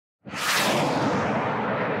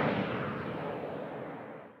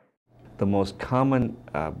The most common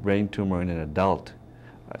brain tumor in an adult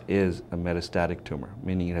is a metastatic tumor,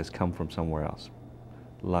 meaning it has come from somewhere else.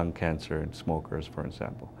 Lung cancer in smokers, for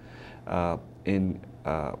example. In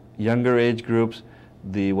younger age groups,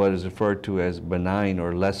 what is referred to as benign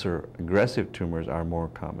or lesser aggressive tumors are more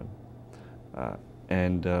common.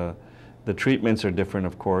 The treatments are different,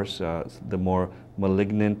 of course. The more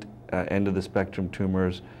malignant end of the spectrum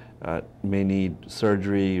tumors may need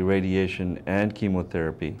surgery, radiation, and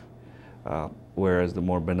chemotherapy, whereas the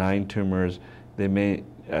more benign tumors, they may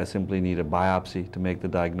simply need a biopsy to make the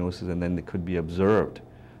diagnosis, and then it could be observed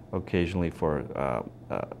occasionally for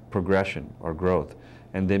progression or growth.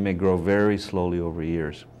 And they may grow very slowly over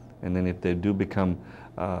years. And then if they do become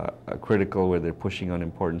critical, where they're pushing on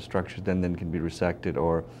important structures, then can be resected,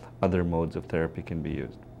 or other modes of therapy can be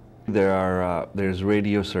used. There's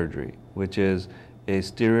radiosurgery, which is a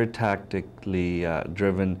stereotactically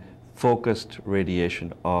driven, focused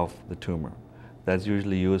radiation of the tumor. That's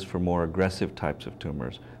usually used for more aggressive types of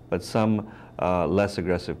tumors, but some less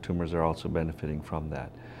aggressive tumors are also benefiting from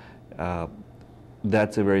that.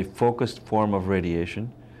 That's a very focused form of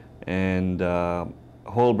radiation, and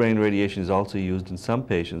whole brain radiation is also used in some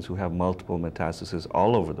patients who have multiple metastases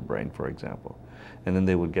all over the brain, for example, and then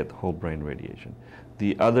they would get whole brain radiation.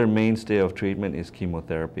 The other mainstay of treatment is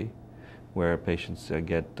chemotherapy, where patients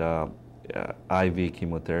get IV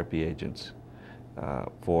chemotherapy agents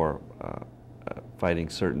for fighting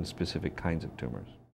certain specific kinds of tumors.